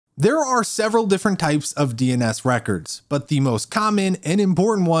There are several different types of DNS records, but the most common and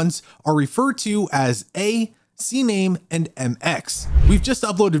important ones are referred to as A, CNAME, and MX. We've just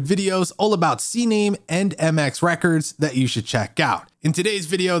uploaded videos all about CNAME and MX records that you should check out. In today's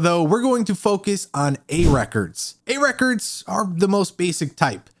video though, we're going to focus on A records. A records are the most basic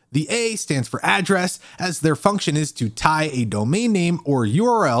type. The A stands for address, as their function is to tie a domain name or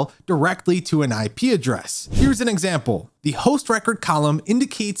URL directly to an IP address. Here's an example. The host record column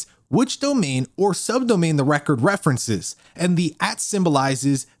indicates which domain or subdomain the record references, and the @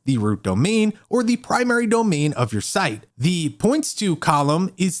 symbolizes the root domain or the primary domain of your site. The points to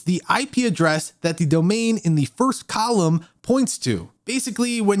column is the IP address that the domain in the first column points to.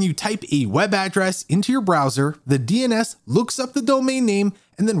 Basically, when you type a web address into your browser, the DNS looks up the domain name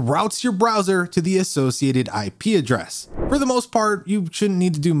and then routes your browser to the associated IP address. For the most part, you shouldn't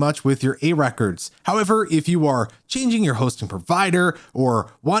need to do much with your A records. However, if you are changing your hosting provider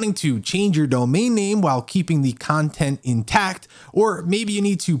or wanting to change your domain name while keeping the content intact, or maybe you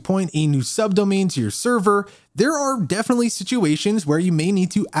need to point a new subdomain to your server, there are definitely situations where you may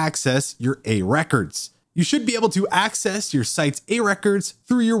need to access your A records. You should be able to access your site's A records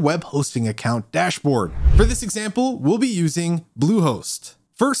through your web hosting account dashboard. For this example, we'll be using Bluehost.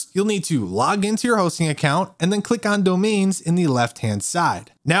 First, you'll need to log into your hosting account and then click on domains in the left-hand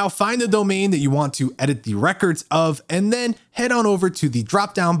side. Now find the domain that you want to edit the records of, and then head on over to the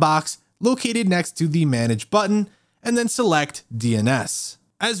drop-down box located next to the Manage button, and then select DNS.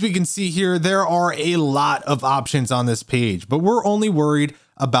 As we can see here, there are a lot of options on this page, but we're only worried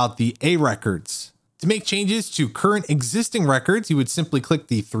about the A records. To make changes to current existing records, you would simply click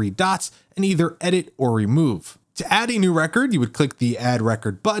the three dots and either edit or remove. To add a new record, you would click the Add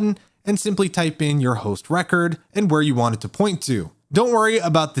Record button and simply type in your host record and where you want it to point to. Don't worry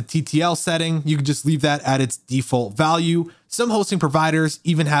about the TTL setting, you can just leave that at its default value. Some hosting providers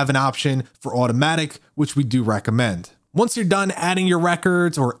even have an option for automatic, which we do recommend. Once you're done adding your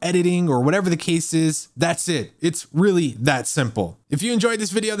records or editing or whatever the case is, that's it. It's really that simple. If you enjoyed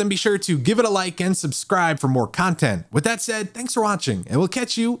this video, then be sure to give it a like and subscribe for more content. With that said, thanks for watching, and we'll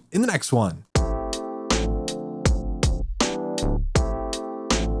catch you in the next one.